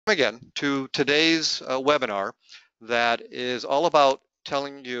again to today's webinar that is all about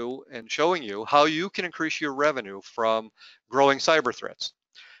telling you and showing you how you can increase your revenue from growing cyber threats.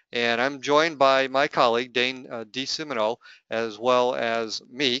 And I'm joined by my colleague, Dane DeSimino, as well as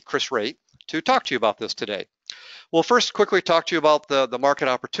me, Chris Raitt, to talk to you about this today. We'll first quickly talk to you about the market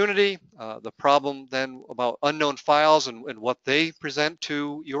opportunity, the problem then about unknown files and what they present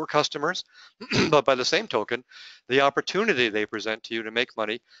to your customers, but by the same token, the opportunity they present to you to make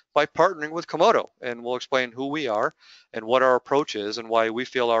money by partnering with Comodo. And we'll explain who we are and what our approach is and why we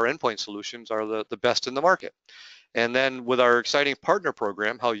feel our endpoint solutions are the best in the market. And then with our exciting partner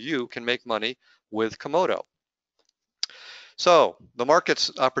program, how you can make money with Comodo. So the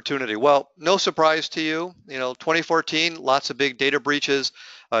market's opportunity, well, no surprise to you, 2014, lots of big data breaches,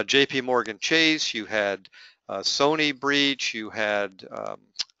 JP Morgan Chase, you had Sony breach, you had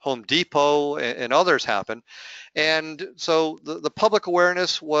Home Depot and others happen. And so the public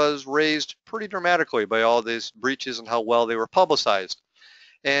awareness was raised pretty dramatically by all these breaches and how well they were publicized.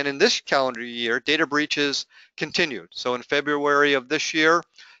 And in this calendar year, data breaches continued. So in February of this year,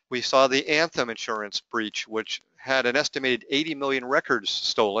 we saw the Anthem insurance breach, which had an estimated 80 million records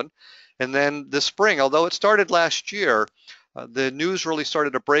stolen. And then this spring, although it started last year, the news really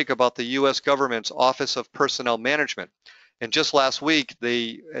started to break about the US government's Office of Personnel Management. And just last week,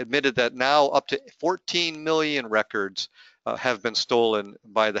 they admitted that now up to 14 million records have been stolen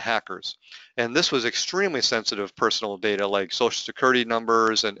by the hackers. And this was extremely sensitive personal data like Social Security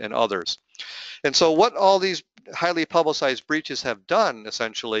numbers and others. And so what all these highly publicized breaches have done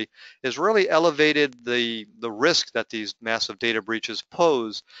essentially is really elevated the risk that these massive data breaches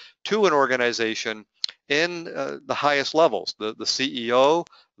pose to an organization in the highest levels, the CEO,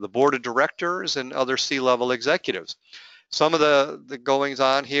 the board of directors, and other C-level executives. Some of the goings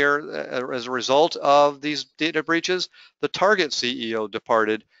on here as a result of these data breaches, the Target CEO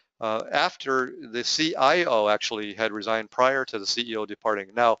departed after the CIO actually had resigned prior to the CEO departing.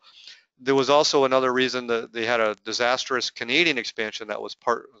 Now, there was also another reason that they had a disastrous Canadian expansion that was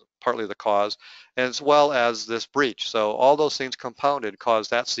partly the cause, as well as this breach. So all those things compounded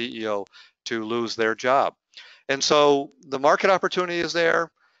caused that CEO to lose their job. And so the market opportunity is there,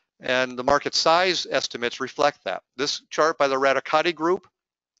 and the market size estimates reflect that. This chart by the Radicati Group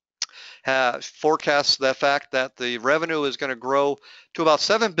forecasts the fact that the revenue is going to grow to about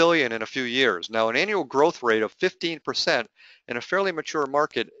 $7 billion in a few years. Now, an annual growth rate of 15% in a fairly mature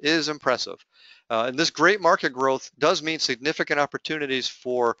market is impressive. And this great market growth does mean significant opportunities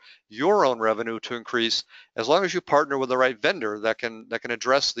for your own revenue to increase as long as you partner with the right vendor that can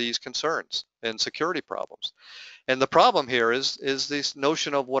address these concerns and security problems. And the problem here is this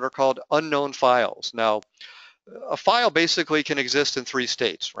notion of what are called unknown files. Now, a file basically can exist in three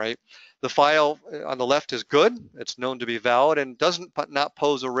states, right? The file on the left is good, it's known to be valid, and doesn't not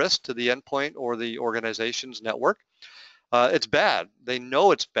pose a risk to the endpoint or the organization's network. It's bad, they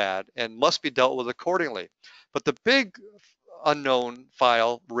know it's bad and must be dealt with accordingly. But the big unknown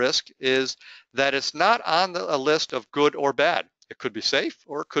file risk is that it's not on a list of good or bad. It could be safe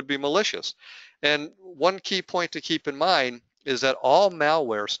or it could be malicious. And one key point to keep in mind is that all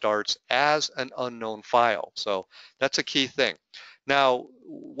malware starts as an unknown file. So that's a key thing. Now,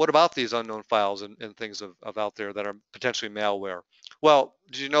 what about these unknown files and things of out there that are potentially malware? Well,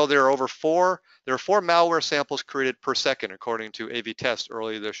 did you know there are four malware samples created per second according to AV-Test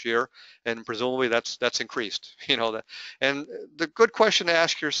earlier this year, and presumably that's increased. That. And the good question to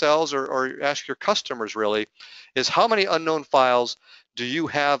ask yourselves or ask your customers really is how many unknown files do you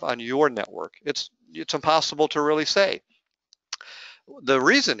have on your network? It's impossible to really say. The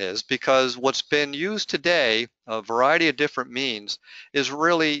reason is because what's been used today, a variety of different means, is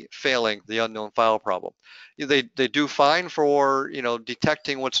really failing the unknown file problem. They do fine for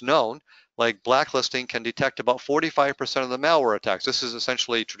detecting what's known, like blacklisting can detect about 45% of the malware attacks. This is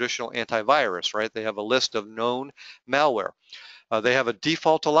essentially traditional antivirus, right? They have a list of known malware. They have a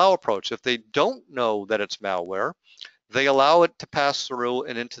default allow approach. If they don't know that it's malware, they allow it to pass through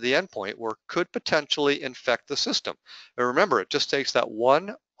and into the endpoint where it could potentially infect the system. And remember, it just takes that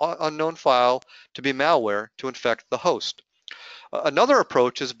one unknown file to be malware to infect the host. Another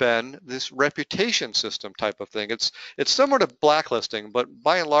approach has been this reputation system type of thing. It's similar to blacklisting, but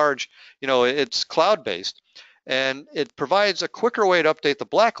by and large, it's cloud-based. And it provides a quicker way to update the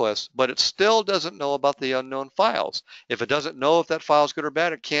blacklist, but it still doesn't know about the unknown files. If it doesn't know if that file is good or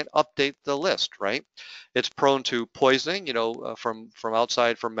bad, it can't update the list, right? It's prone to poisoning, from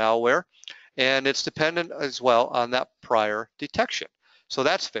outside from malware, and it's dependent as well on that prior detection. So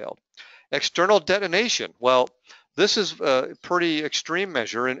that's failed. External detonation. Well, This is a pretty extreme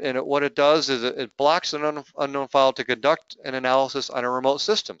measure, and what it does is it blocks an unknown file to conduct an analysis on a remote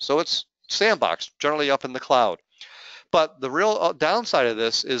system. So it's sandboxed, generally up in the cloud. But the real downside of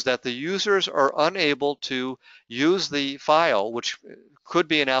this is that the users are unable to use the file, which could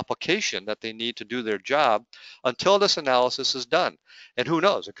be an application that they need to do their job, until this analysis is done. And who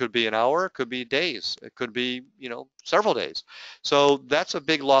knows, it could be an hour, it could be days, it could be, several days. So that's a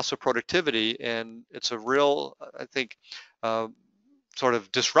big loss of productivity, and it's a real, I think, uh, sort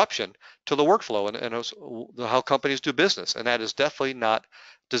of disruption to the workflow and how companies do business, and that is definitely not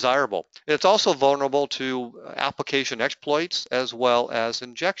desirable. It's also vulnerable to application exploits as well as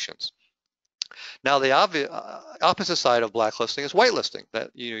injections. Now, the opposite side of blacklisting is whitelisting.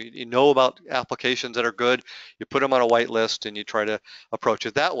 That you know about applications that are good, you put them on a whitelist, and you try to approach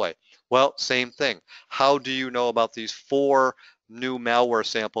it that way. Well, same thing. How do you know about these 4 new malware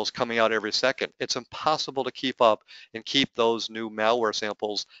samples coming out every second? It's impossible to keep up and keep those new malware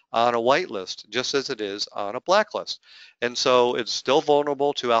samples on a whitelist, just as it is on a blacklist. And so it's still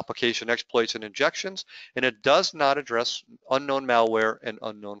vulnerable to application exploits and injections, and it does not address unknown malware and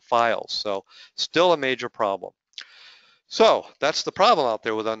unknown files. So still a major problem. So that's the problem out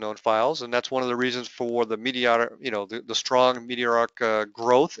there with unknown files, and that's one of the reasons for the meteoric, the strong meteoric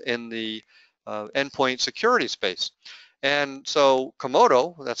growth in the endpoint security space. And so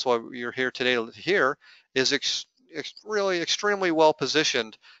Comodo, that's why you're here today to hear, is really extremely well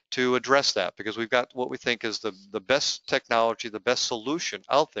positioned to address that, because we've got what we think is the best technology, the best solution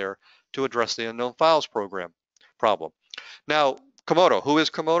out there to address the unknown files problem. Now, Comodo, who is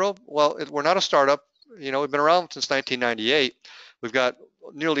Comodo? Well, we're not a startup. We've been around since 1998. We've got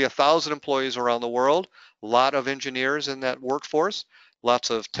nearly 1,000 employees around the world, a lot of engineers in that workforce, lots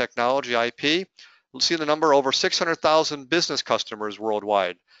of technology IP. You'll see the number, over 600,000 business customers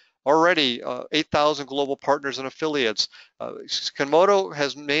worldwide. Already 8,000 global partners and affiliates. Comodo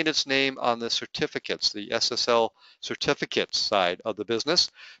has made its name on the certificates, the SSL certificates side of the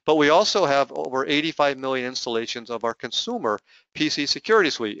business, but we also have over 85 million installations of our consumer PC security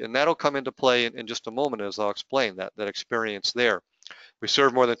suite, and that'll come into play in just a moment as I'll explain that experience there. We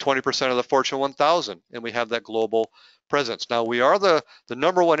serve more than 20% of the Fortune 1000, and we have that global presence. Now, we are the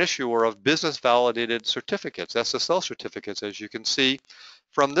number one issuer of business validated certificates, SSL certificates, as you can see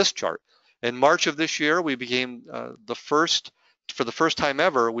from this chart. In March of this year, we became for the first time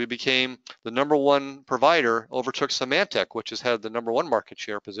ever, we became the number one provider, overtook Symantec, which has had the number one market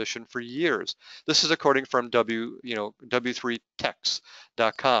share position for years. This is according from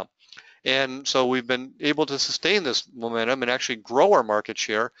W3Techs.com. And so we've been able to sustain this momentum and actually grow our market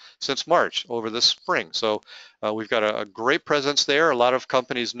share since March over this spring. So we've got a great presence there. A lot of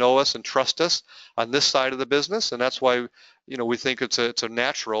companies know us and trust us on this side of the business, and that's why we think it's a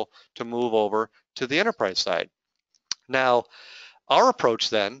natural to move over to the enterprise side. Now, our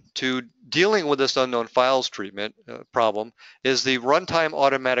approach then to dealing with this unknown files treatment problem is the runtime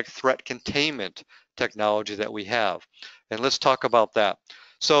automatic threat containment technology that we have. And let's talk about that.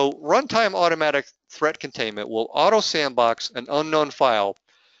 So runtime automatic threat containment will auto sandbox an unknown file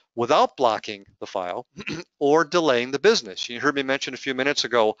without blocking the file or delaying the business. You heard me mention a few minutes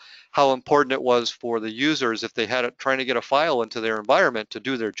ago how important it was for the users, if they had it trying to get a file into their environment to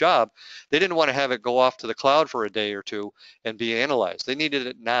do their job, they didn't want to have it go off to the cloud for a day or two and be analyzed. They needed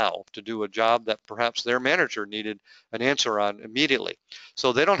it now to do a job that perhaps their manager needed an answer on immediately.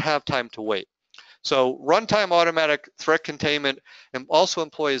 So they don't have time to wait. So runtime automatic threat containment also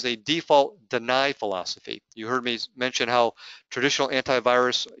employs a default deny philosophy. You heard me mention how traditional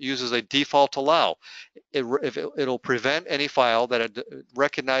antivirus uses a default allow. It'll prevent any file that it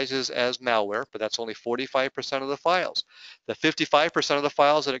recognizes as malware, but that's only 45% of the files. The 55% of the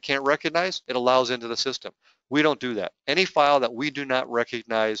files that it can't recognize, it allows into the system. We don't do that. Any file that we do not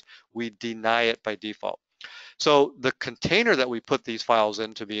recognize, we deny it by default. So the container that we put these files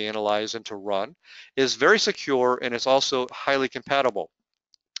in to be analyzed and to run is very secure, and it's also highly compatible.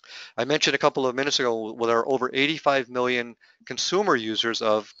 I mentioned a couple of minutes ago with our over 85 million consumer users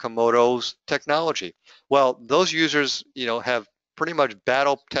of Comodo's technology. Well, those users, have pretty much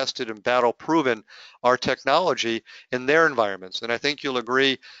battle tested and battle proven our technology in their environments. And I think you'll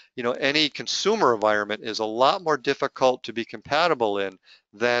agree, any consumer environment is a lot more difficult to be compatible in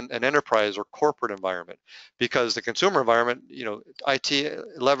than an enterprise or corporate environment, because the consumer environment, IT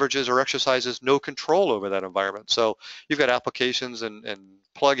leverages or exercises no control over that environment. So you've got applications and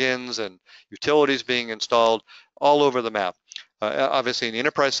plugins and utilities being installed all over the map. Obviously, in the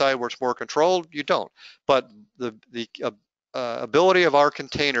enterprise side, where it's more controlled, you don't. But the ability of our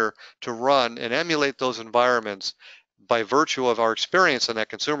container to run and emulate those environments by virtue of our experience on that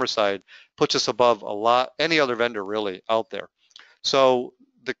consumer side, puts us above any other vendor really out there. So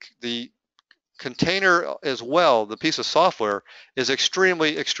the container as well, the piece of software, is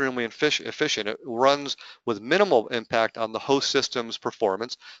extremely efficient. It runs with minimal impact on the host system's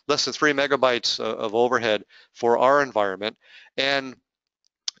performance, less than 3 megabytes of overhead for our environment. And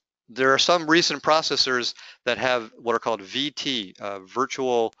there are some recent processors that have what are called VT,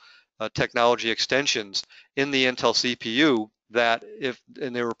 virtual technology extensions in the Intel CPU that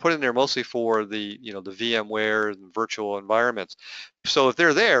and they were put in there mostly for the the VMware and virtual environments. So if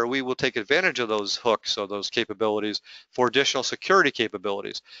they're there, we will take advantage of those hooks or those capabilities for additional security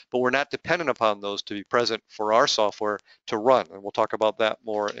capabilities, but we're not dependent upon those to be present for our software to run, and we'll talk about that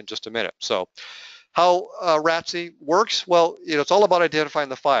more in just a minute. So how RATSI works? Well, it's all about identifying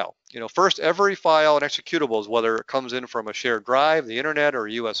the file. First, every file and executables, whether it comes in from a shared drive, the internet, or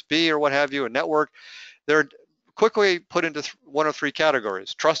USB, or what have you, a network, they're quickly put into one of three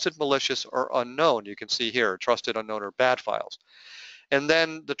categories: trusted, malicious, or unknown. You can see here, trusted, unknown, or bad files. And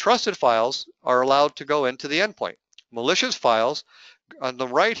then the trusted files are allowed to go into the endpoint. Malicious files on the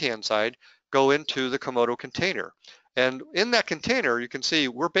right-hand side go into the Comodo container. And in that container, you can see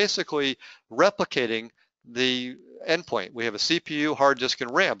we're basically replicating the endpoint. We have a CPU, hard disk,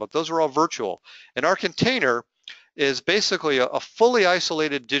 and RAM, but those are all virtual. And our container is basically a fully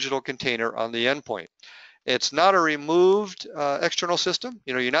isolated digital container on the endpoint. It's not a removed external system.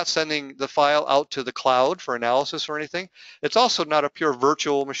 You're not sending the file out to the cloud for analysis or anything. It's also not a pure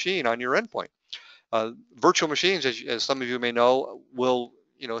virtual machine on your endpoint. Virtual machines, as some of you may know, will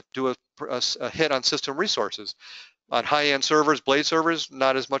do a hit on system resources. On high-end servers, blade servers,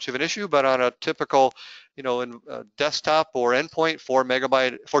 not as much of an issue, but on a typical, desktop or endpoint, 4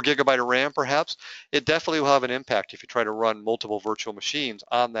 gigabyte of RAM perhaps, it definitely will have an impact if you try to run multiple virtual machines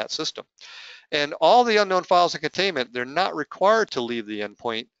on that system. And all the unknown files in containment, they're not required to leave the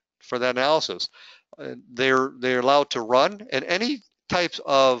endpoint for that analysis. They're allowed to run, and any types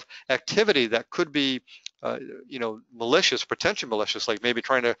of activity that could be malicious, potentially malicious, like maybe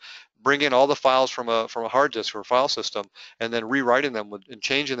trying to bring in all the files from a hard disk or a file system and then rewriting them and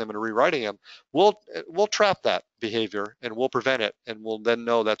changing them and rewriting them, we'll trap that behavior and we'll prevent it, and we'll then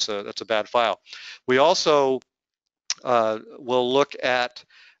know that's a bad file. We also will look at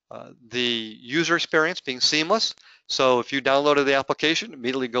the user experience being seamless. So if you downloaded the application, it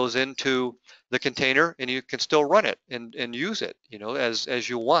immediately goes into the container and you can still run it and use it, as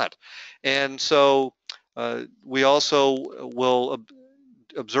you want. And so we also will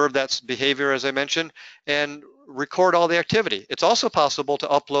observe that behavior, as I mentioned, and record all the activity. It's also possible to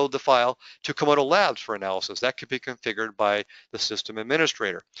upload the file to Comodo Labs for analysis. That could be configured by the system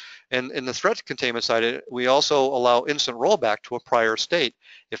administrator. And in the threat containment side, we also allow instant rollback to a prior state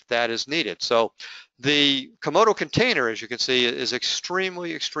if that is needed. So the Comodo container, as you can see, is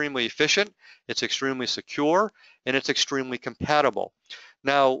extremely efficient, it's extremely secure, and it's extremely compatible.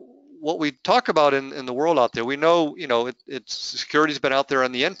 Now, what we talk about in the world out there, we know, security's been out there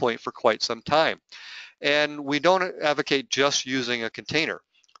on the endpoint for quite some time. And we don't advocate just using a container.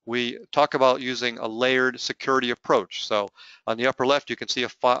 We talk about using a layered security approach. So on the upper left, you can see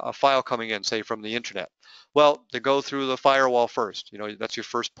a file coming in, say, from the internet. Well, they go through the firewall first. That's your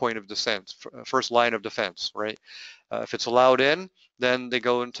first point of defense, first line of defense, right? If it's allowed in, then they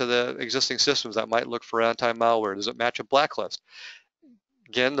go into the existing systems that might look for anti-malware. Does it match a blacklist?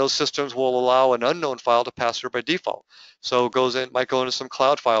 Again, those systems will allow an unknown file to pass through by default. So it might go into some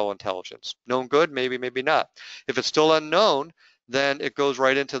cloud file intelligence. Known good, maybe, maybe not. If it's still unknown, then it goes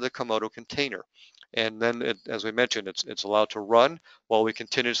right into the Comodo container. And then, as we mentioned, it's allowed to run while we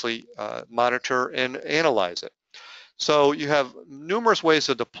continuously monitor and analyze it. So you have numerous ways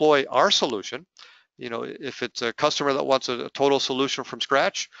to deploy our solution. If it's a customer that wants a total solution from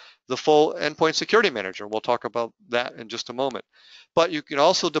scratch, the full endpoint security manager. We'll talk about that in just a moment. But you can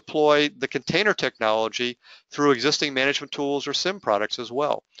also deploy the container technology through existing management tools or SIM products as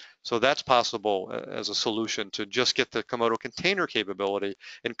well. So that's possible as a solution to just get the Comodo container capability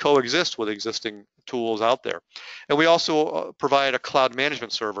and coexist with existing tools out there. And we also provide a cloud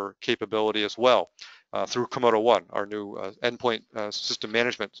management server capability as well through Comodo One, our new endpoint system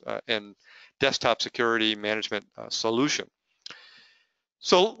management and desktop security management solution.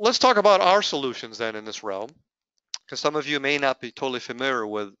 So let's talk about our solutions then in this realm, because some of you may not be totally familiar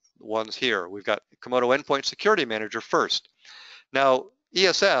with ones here. We've got Comodo Endpoint Security Manager first. Now,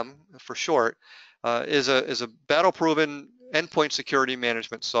 ESM, for short, is a battle-proven endpoint security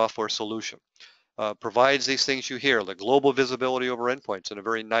management software solution. Provides these things you hear, like global visibility over endpoints and a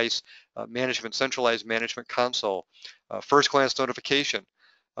very nice centralized management console, first glance notification,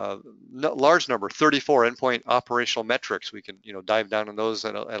 large number, 34 endpoint operational metrics. We can dive down on those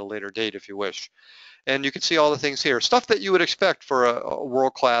at a later date if you wish. And you can see all the things here, stuff that you would expect for a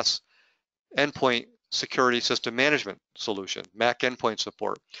world-class endpoint security system management solution, Mac endpoint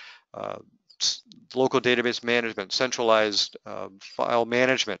support, uh, local database management, centralized file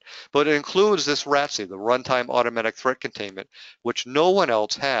management. But it includes this RATC, the Runtime Automatic Threat Containment, which no one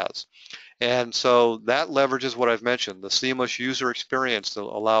else has. And so that leverages what I've mentioned, the seamless user experience to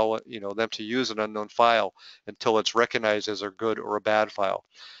allow them to use an unknown file until it's recognized as a good or a bad file.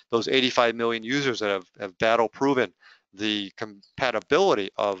 Those 85 million users that have battle proven the compatibility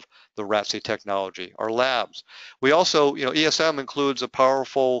of the RATC technology, our labs. We also, ESM includes a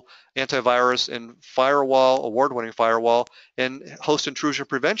powerful antivirus and firewall, award-winning firewall, and host intrusion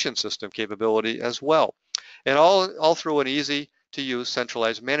prevention system capability as well. And all through an easy to use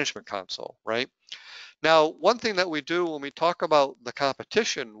centralized management console, right? Now, one thing that we do when we talk about the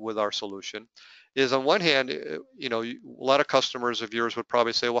competition with our solution is, on one hand, a lot of customers of yours would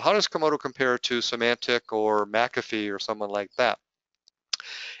probably say, well, how does Comodo compare to Symantec or McAfee or someone like that?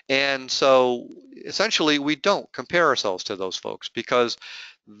 And so essentially we don't compare ourselves to those folks because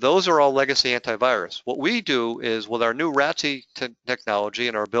those are all legacy antivirus. What we do is, with our new RATC technology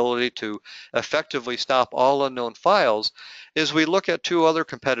and our ability to effectively stop all unknown files, is we look at two other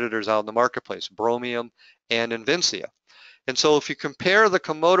competitors out in the marketplace, Bromium and Invincia. And so if you compare the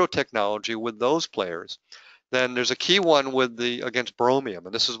Comodo technology with those players, then there's a key one against Bromium,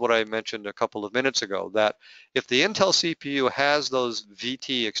 and this is what I mentioned a couple of minutes ago, that if the Intel CPU has those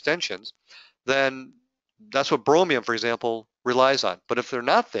VT extensions, then that's what Bromium, for example, relies on. But if they're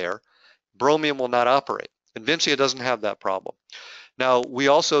not there, Bromium will not operate. Invincia doesn't have that problem. Now, we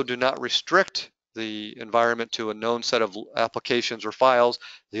also do not restrict the environment to a known set of applications or files.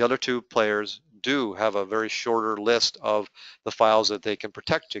 The other two players do have a very shorter list of the files that they can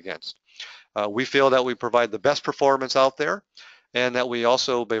protect against. We feel that we provide the best performance out there, and that we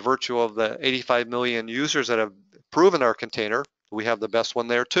also, by virtue of the 85 million users that have proven our container, we have the best one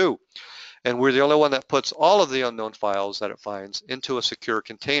there too. And we're the only one that puts all of the unknown files that it finds into a secure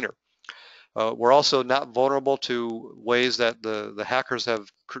container. We're also not vulnerable to ways that the hackers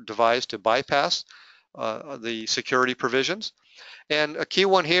have devised to bypass the security provisions. And a key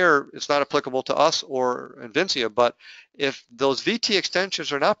one here, it's not applicable to us or Invincia, but if those VT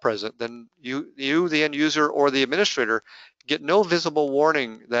extensions are not present, then you, the end user or the administrator, get no visible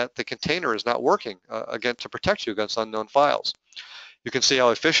warning that the container is not working again to protect you against unknown files. You can see how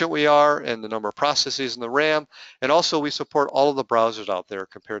efficient we are and the number of processes in the RAM, and also we support all of the browsers out there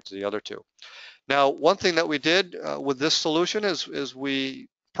compared to the other two. Now, one thing that we did with this solution is we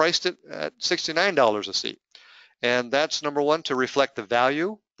priced it at $69 a seat. And that's, number one, to reflect the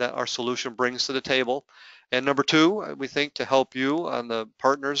value that our solution brings to the table. And number two, we think to help you on the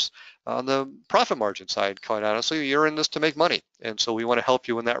partners on the profit margin side. Quite honestly, you're in this to make money. And so we want to help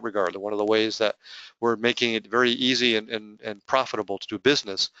you in that regard. And one of the ways that we're making it very easy and profitable to do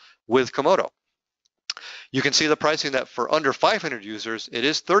business with Comodo. You can see the pricing that for under 500 users, it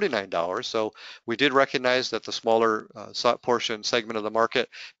is $39. So we did recognize that the smaller portion segment of the market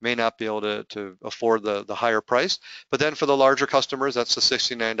may not be able to afford the higher price. But then for the larger customers, that's the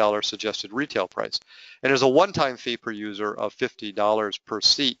 $69 suggested retail price. And there's a one-time fee per user of $50 per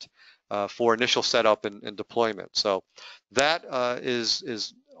seat for initial setup and deployment. So that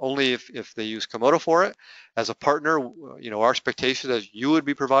is only if they use Comodo for it. As a partner, our expectation is you would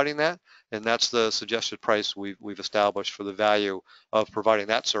be providing that, and that's the suggested price we've established for the value of providing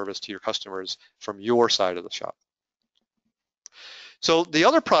that service to your customers from your side of the shop. So the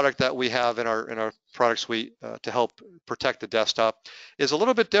other product that we have in our product suite to help protect the desktop is a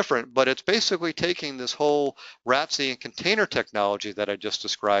little bit different, but it's basically taking this whole RATC and container technology that I just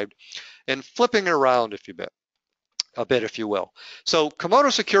described and flipping it around a bit, if you will. So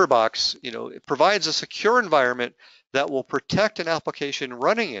Comodo Secure Box, it provides a secure environment that will protect an application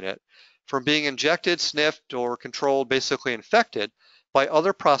running in it from being injected, sniffed, or controlled, basically infected by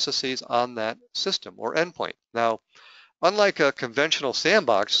other processes on that system or endpoint. Now, unlike a conventional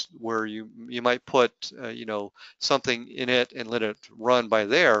sandbox where you might put something in it and let it run by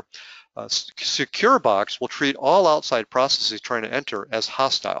there, Secure Box will treat all outside processes trying to enter as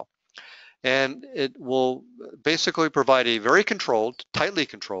hostile. And it will basically provide a very controlled, tightly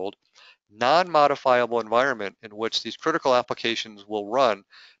controlled, non-modifiable environment in which these critical applications will run,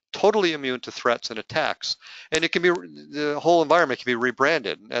 totally immune to threats and attacks. And it can be, the whole environment can be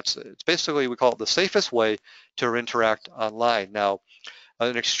rebranded. It's basically, we call it the safest way to interact online. Now,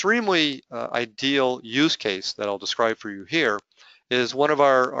 an extremely ideal use case that I'll describe for you here is one of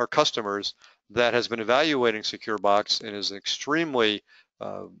our customers that has been evaluating Secure Box and is extremely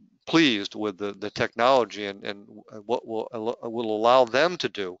pleased with the technology and what will allow them to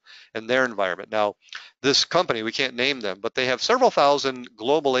do in their environment. Now, this company, we can't name them, but they have several thousand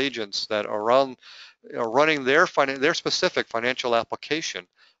global agents that are running their specific financial application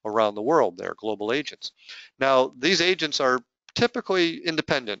around the world. They're global agents. Now, these agents are typically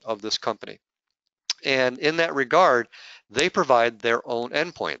independent of this company. And in that regard, they provide their own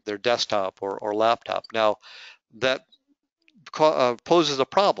endpoint, their desktop or laptop. Now, that poses a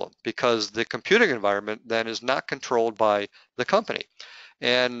problem because the computing environment then is not controlled by the company.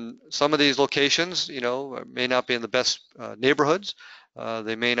 And some of these locations, may not be in the best neighborhoods.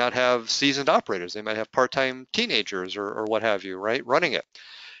 They may not have seasoned operators. They might have part-time teenagers or what have you, right, running it.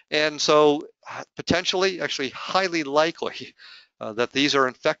 And so potentially, actually highly likely that these are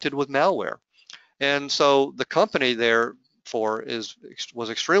infected with malware. And so the company therefore was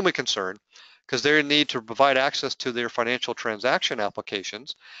extremely concerned because they need to provide access to their financial transaction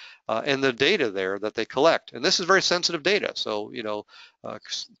applications and the data there that they collect. And this is very sensitive data. So,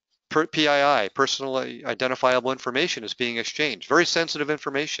 PII, personally identifiable information, is being exchanged. Very sensitive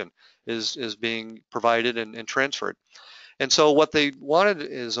information is being provided and transferred. And so what they wanted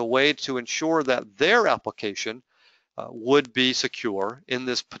is a way to ensure that their application would be secure in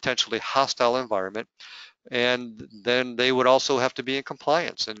this potentially hostile environment. And then they would also have to be in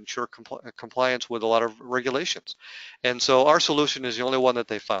compliance and ensure compliance with a lot of regulations. And so our solution is the only one that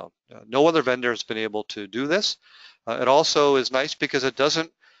they found. No other vendor has been able to do this. It also is nice because it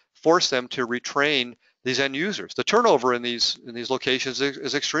doesn't force them to retrain these end users. The turnover in these locations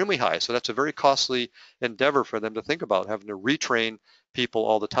is extremely high, so that's a very costly endeavor for them to think about, having to retrain people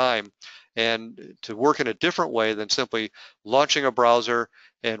all the time and to work in a different way than simply launching a browser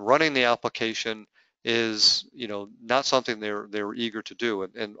and running the application is not something they're eager to do,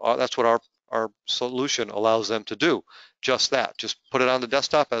 and that's what our solution allows them to do. Just that, just put it on the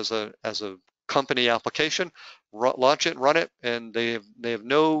desktop as a company application, launch it, run it, and they have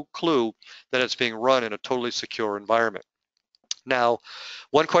no clue that it's being run in a totally secure environment. Now,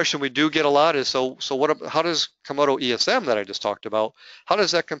 one question we do get a lot is, so how does Comodo ESM that I just talked about, how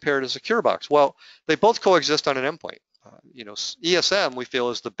does that compare to SecureBox? Well, they both coexist on an endpoint. ESM we feel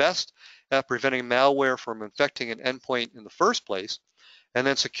is the best at preventing malware from infecting an endpoint in the first place, and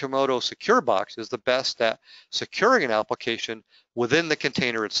then Comodo SecureBox is the best at securing an application within the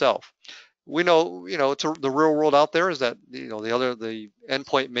container itself. We know, it's the real world out there is that the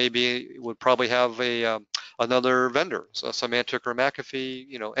endpoint would probably have another vendor, so Symantec or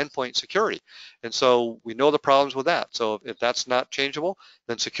McAfee, endpoint security, and so we know the problems with that. So if that's not changeable,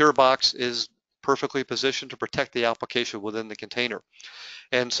 then SecureBox is perfectly positioned to protect the application within the container.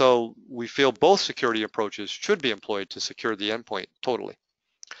 And so we feel both security approaches should be employed to secure the endpoint totally.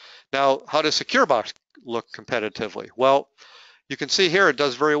 Now, how does SecureBox look competitively? Well, you can see here it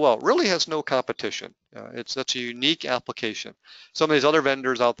does very well. It really has no competition. It's such a unique application. Some of these other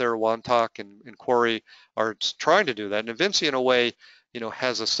vendors out there, Wantok and Quarry, are trying to do that. And Evinci, in a way,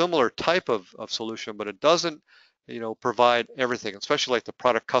 has a similar type of solution, but it doesn't, provide everything, especially like the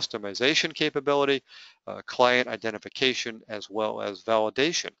product customization capability, client identification, as well as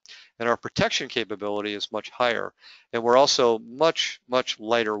validation. And our protection capability is much higher. And we're also much, much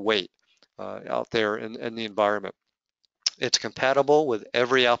lighter weight out there in the environment. It's compatible with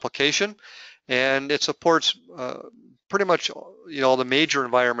every application, and it supports pretty much all the major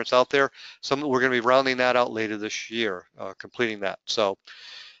environments out there. We're going to be rounding that out later this year, completing that. So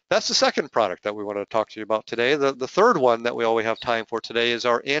that's the second product that we want to talk to you about today. The third one that we always have time for today is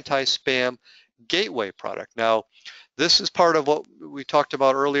our anti-spam gateway product. Now, this is part of what we talked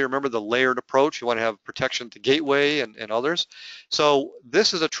about earlier. Remember the layered approach? You want to have protection to gateway and others. So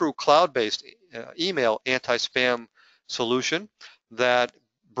this is a true cloud-based email anti-spam solution that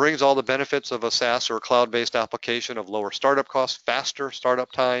brings all the benefits of a SaaS or cloud-based application of lower startup costs, faster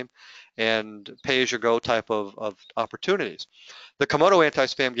startup time, and pay-as-you-go type of opportunities. The Comodo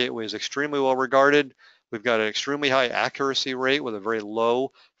anti-spam gateway is extremely well regarded. We've got an extremely high accuracy rate with a very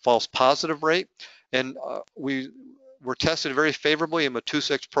low false positive rate, and we were tested very favorably in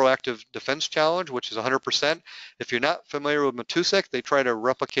Matusic's proactive defense challenge, which is 100%. If you're not familiar with Matusic, they try to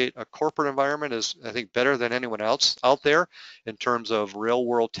replicate a corporate environment as, I think, better than anyone else out there in terms of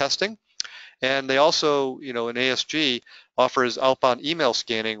real-world testing. And they also, in ASG, offers outbound email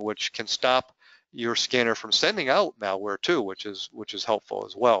scanning, which can stop your scanner from sending out malware too, which is helpful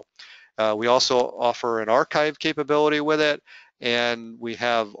as well. We also offer an archive capability with it, and we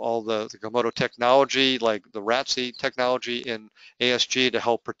have all the Comodo technology, like the RATC technology in ASG, to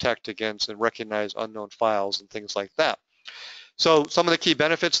help protect against and recognize unknown files and things like that. So some of the key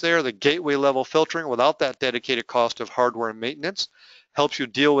benefits there: the gateway level filtering without that dedicated cost of hardware and maintenance, helps you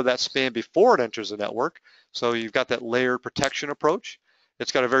deal with that spam before it enters the network. So you've got that layered protection approach.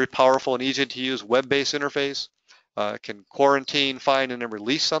 It's got a very powerful and easy to use web-based interface. It can quarantine, find, and then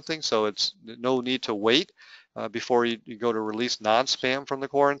release something, so it's no need to wait before you go to release non-spam from the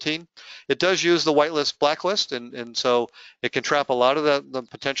quarantine. It does use the whitelist blacklist, and so it can trap a lot of the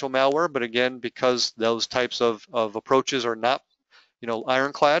potential malware, but again, because those types of approaches are not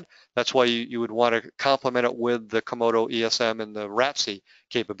ironclad, that's why you would want to complement it with the Comodo ESM and the RATC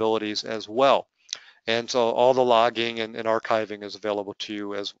capabilities as well. And so all the logging and archiving is available to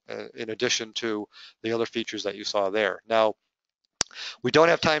you as in addition to the other features that you saw there. Now, we don't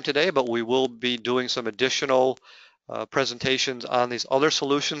have time today, but we will be doing some additional presentations on these other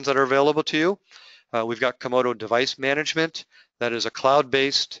solutions that are available to you. We've got Comodo Device Management. That is a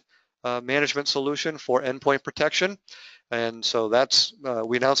cloud-based management solution for endpoint protection. And so that's,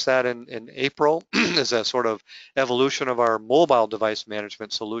 we announced that in April as a sort of evolution of our mobile device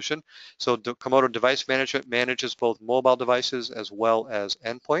management solution. So Comodo Device Management manages both mobile devices as well as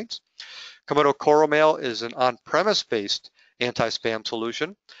endpoints. Comodo CoroMail is an on-premise based anti-spam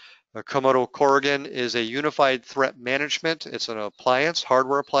solution. Comodo Corrigan is a unified threat management. It's an appliance,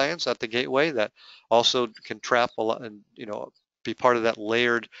 hardware appliance at the gateway that also can trap a lot and be part of that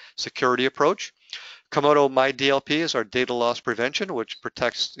layered security approach. Comodo MyDLP is our data loss prevention, which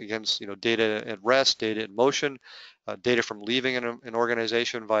protects against data at rest, data in motion, data from leaving an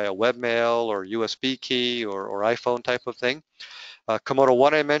organization via webmail or USB key or iPhone type of thing. Comodo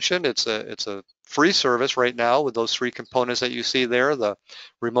One I mentioned, it's a free service right now with those three components that you see there, the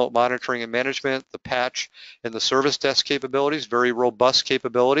remote monitoring and management, the patch, and the service desk capabilities, very robust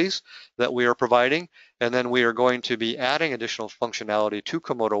capabilities that we are providing. And then we are going to be adding additional functionality to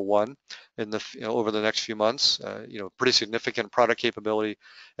Comodo One over the next few months, pretty significant product capability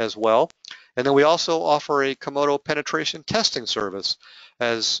as well. And then we also offer a Comodo penetration testing service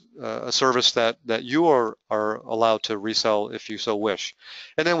as a service that you are allowed to resell if you so wish.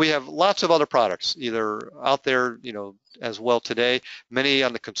 And then we have lots of other products either out there, as well today, many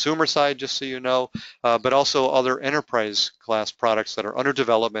on the consumer side, just so you know, but also other enterprise class products that are under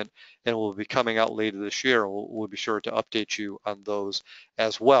development and will be coming out later this year. We'll be sure to update you on those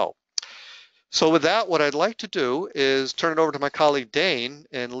as well. So with that, what I'd like to do is turn it over to my colleague Dane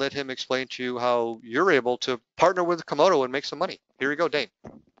and let him explain to you how you're able to partner with Comodo and make some money. Here you go, Dane.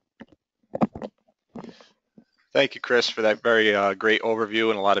 Thank you, Chris, for that very great overview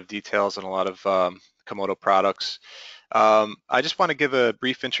and a lot of details and a lot of Comodo products. I just want to give a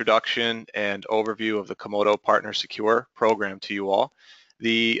brief introduction and overview of the Comodo Partner Secure program to you all.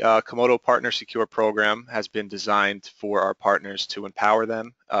 The Comodo Partner Secure program has been designed for our partners to empower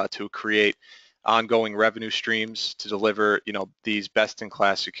them to create ongoing revenue streams to deliver, these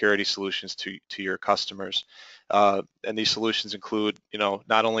best-in-class security solutions to your customers. And these solutions include,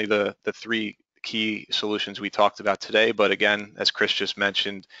 not only the three key solutions we talked about today, but again, as Chris just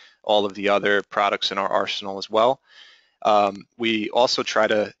mentioned, all of the other products in our arsenal as well. We also try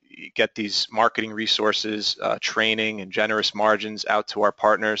to get these marketing resources, training, and generous margins out to our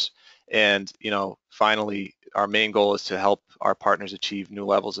partners. And finally, our main goal is to help our partners achieve new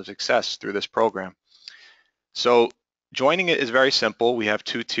levels of success through this program. So joining it is very simple. We have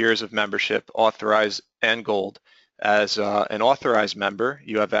two tiers of membership, authorized and gold. As an authorized member,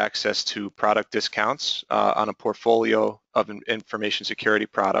 you have access to product discounts on a portfolio of information security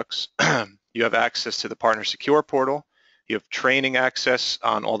products. You have access to the Partner Secure portal. You have training access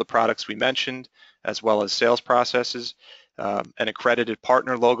on all the products we mentioned, as well as sales processes, an accredited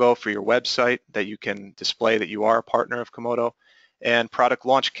partner logo for your website that you can display that you are a partner of Comodo, and product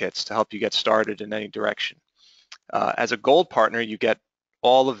launch kits to help you get started in any direction. As a gold partner, you get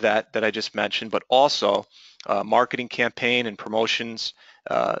all of that I just mentioned, but also marketing campaign and promotions,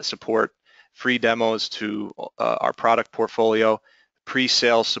 support, free demos to our product portfolio,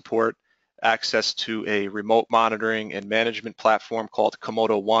 pre-sale support, access to a remote monitoring and management platform called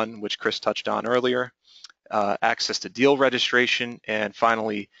Comodo One, which Chris touched on earlier, access to deal registration, and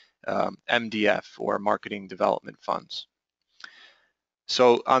finally, MDF, or marketing development funds.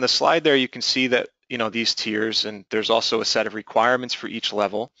 So on the slide there, you can see that, these tiers, and there's also a set of requirements for each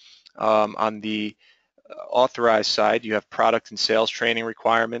level. On the authorized side, you have product and sales training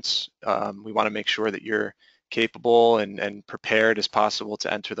requirements. We want to make sure that you're capable and prepared as possible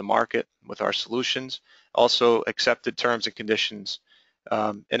to enter the market with our solutions. Also, accepted terms and conditions.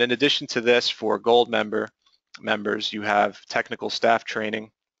 And in addition to this, for gold members, you have technical staff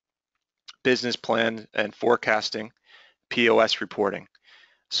training, business plan and forecasting, POS reporting.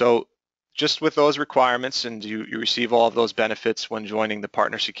 So just with those requirements, and you receive all of those benefits when joining the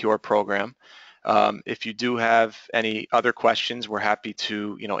Partner Secure program, If you do have any other questions, we're happy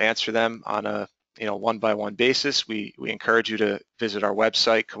to answer them on a one-by-one basis. We encourage you to visit our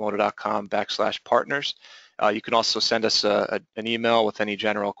website, comodo.com/partners. You can also send us an email with any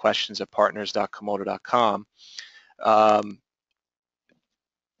general questions at partners.comodo.com.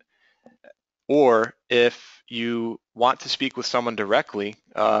 Or if you want to speak with someone directly,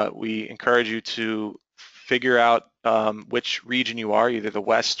 we encourage you to figure out which region you are, either the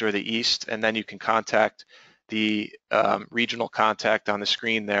West or the East, and then you can contact the regional contact on the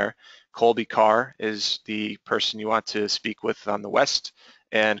screen there. Colby Carr is the person you want to speak with on the West,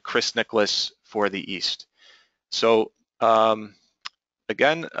 and Chris Nicholas for the East. So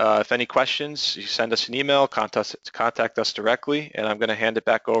again, if any questions, you send us an email, contact us directly, and I'm going to hand it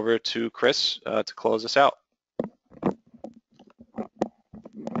back over to Chris to close us out.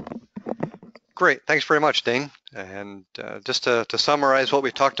 Great, thanks very much, Dane. And just to summarize what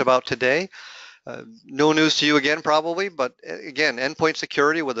we talked about today, no news to you again probably, but again, endpoint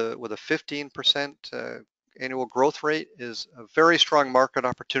security with a 15% annual growth rate is a very strong market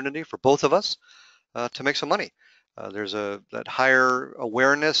opportunity for both of us to make some money. There's that higher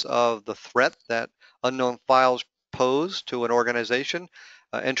awareness of the threat that unknown files pose to an organization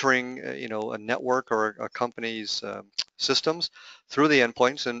entering a network or a company's systems through the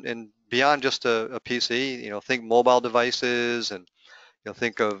endpoints and beyond just a PC. Think mobile devices, and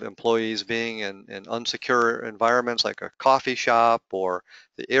think of employees being in unsecure environments like a coffee shop or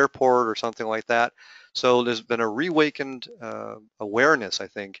the airport or something like that. So there's been a reawakened awareness, I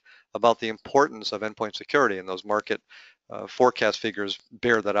think, about the importance of endpoint security, and those market forecast figures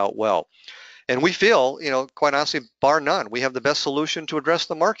bear that out well. And we feel, quite honestly, bar none, we have the best solution to address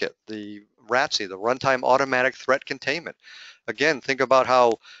the market, the RATC, the Runtime Automatic Threat Containment. Again, think about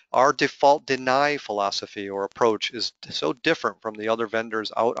how our default deny philosophy or approach is so different from the other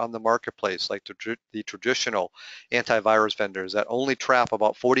vendors out on the marketplace, like the traditional antivirus vendors that only trap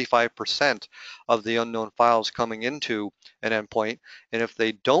about 45% of the unknown files coming into an endpoint. And if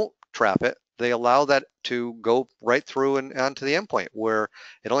they don't trap it, they allow that to go right through and onto the endpoint, where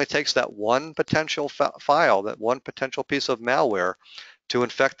it only takes that one potential file, that one potential piece of malware to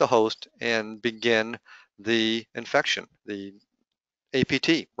infect the host and begin the infection, the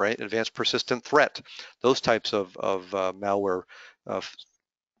APT, right? Advanced Persistent Threat, those types of malware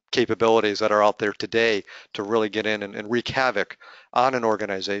capabilities that are out there today to really get in and wreak havoc on an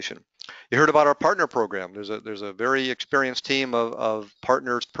organization. You heard about our partner program. There's a very experienced team of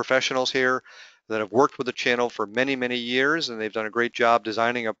partners, professionals here that have worked with the channel for many, many years, and they've done a great job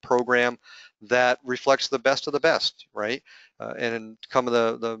designing a program that reflects the best of the best, right? And some of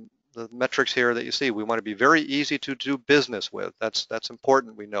the metrics here that you see, we want to be very easy to do business with. That's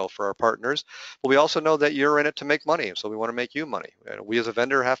important, we know, for our partners. But we also know that you're in it to make money, so we want to make you money. And we as a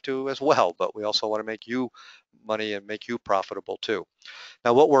vendor have to as well, but we also want to make you money and make you profitable too.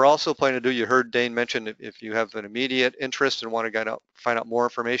 Now, what we're also planning to do, you heard Dane mention, if you have an immediate interest and want to find out more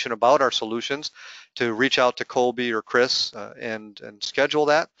information about our solutions, to reach out to Colby or Chris and schedule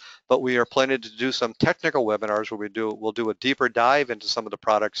that. But we are planning to do some technical webinars where we'll do a deeper dive into some of the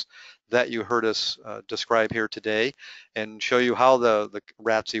products that you heard us describe here today, and show you how the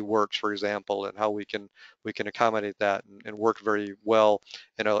RATC works, for example, and how we can accommodate that and work very well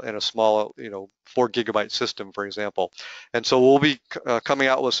in a small 4 gigabyte system, for example. And so we'll be coming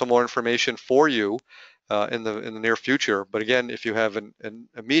out with some more information for you in the near future. But again, if you have an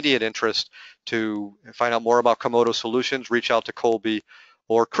immediate interest to find out more about Comodo solutions, reach out to Colby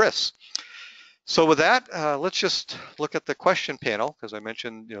or Chris. So with that, let's just look at the question panel, because I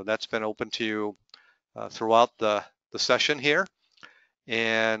mentioned that's been open to you throughout the session here.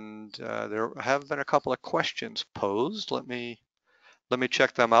 And there have been a couple of questions posed. Let me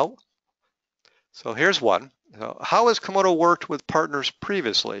check them out. So here's one. How has Comodo worked with partners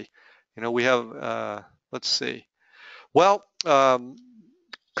previously? We have, let's see. Well,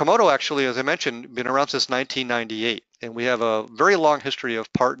 Comodo actually, as I mentioned, been around since 1998, and we have a very long history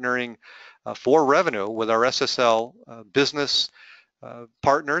of partnering for revenue with our SSL business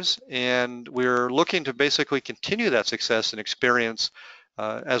partners, and we're looking to basically continue that success and experience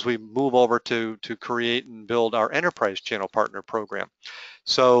as we move over to create and build our enterprise channel partner program.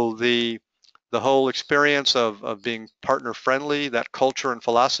 So the whole experience of being partner friendly, that culture and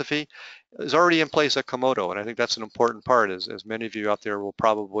philosophy is already in place at Comodo, and I think that's an important part, as many of you out there will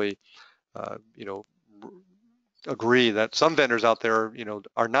probably agree that some vendors out there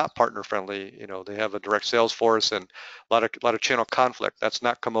are not partner friendly. They have a direct sales force and a lot of channel conflict. That's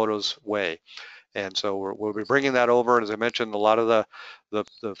not Comodo's way. And so we'll be bringing that over. And as I mentioned, a lot of the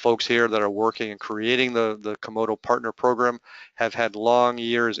folks here that are working and creating the Comodo Partner Program have had long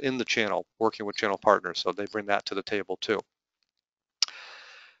years in the channel, working with channel partners. So they bring that to the table too.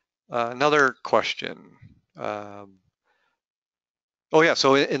 Another question. Oh yeah,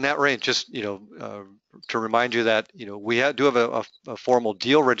 so in that range, just to remind you that we do have a formal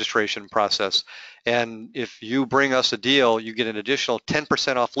deal registration process, and if you bring us a deal, you get an additional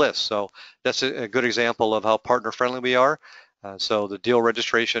 10% off list. So that's a good example of how partner friendly we are. So the deal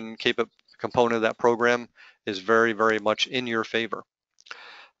registration component of that program is very, very much in your favor.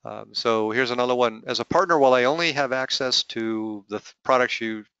 So here's another one. As a partner, will I only have access to the products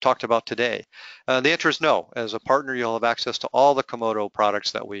you talked about today? The answer is no. As a partner, you'll have access to all the Comodo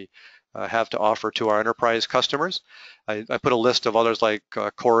products that we have to offer to our enterprise customers. I put a list of others like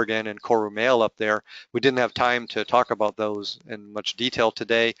Corrigan and Koru Mail up there. We didn't have time to talk about those in much detail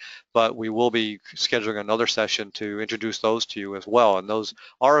today, but we will be scheduling another session to introduce those to you as well, and those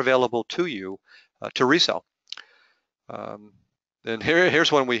are available to you to resell. And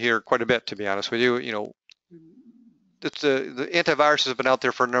here's one we hear quite a bit, to be honest with you. The antivirus has been out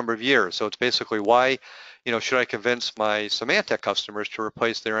there for a number of years, so it's basically why, should I convince my Symantec customers to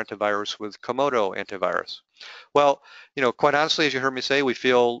replace their antivirus with Comodo antivirus? Well, quite honestly, as you heard me say, we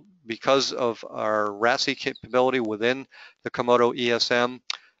feel because of our RASI capability within the Comodo ESM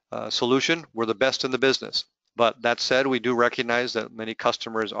solution, we're the best in the business. But that said, we do recognize that many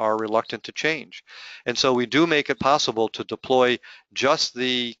customers are reluctant to change. And so we do make it possible to deploy just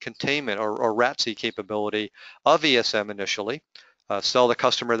the containment or RATC capability of ESM initially, sell the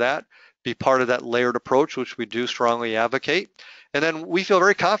customer that, be part of that layered approach, which we do strongly advocate. And then we feel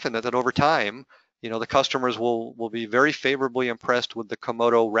very confident that over time, the customers will be very favorably impressed with the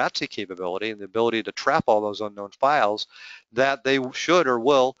Comodo RATC capability and the ability to trap all those unknown files, that they should or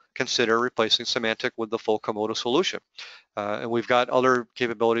will consider replacing Symantec with the full Comodo solution. And we've got other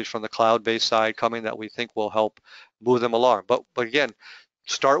capabilities from the cloud-based side coming that we think will help move them along. But again,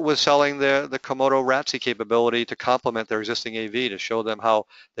 start with selling the Comodo RATC capability to complement their existing AV, to show them how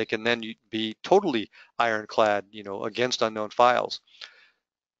they can then be totally ironclad, against unknown files.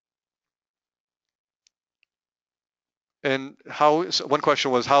 And one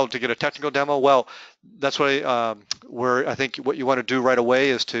question was how to get a technical demo. Well, that's what I think what you want to do right away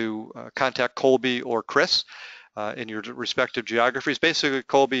is to contact Colby or Chris in your respective geographies. Basically,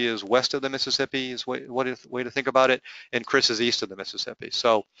 Colby is west of the Mississippi, is way to think about it, and Chris is east of the Mississippi.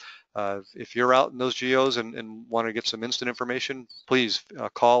 So if you're out in those geos and want to get some instant information, please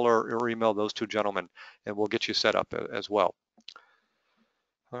call or email those two gentlemen, and we'll get you set up as well.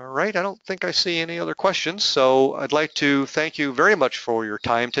 All right, I don't think I see any other questions, so I'd like to thank you very much for your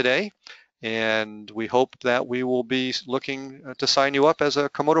time today, and we hope that we will be looking to sign you up as a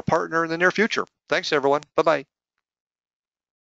Comodo partner in the near future. Thanks, everyone. Bye-bye.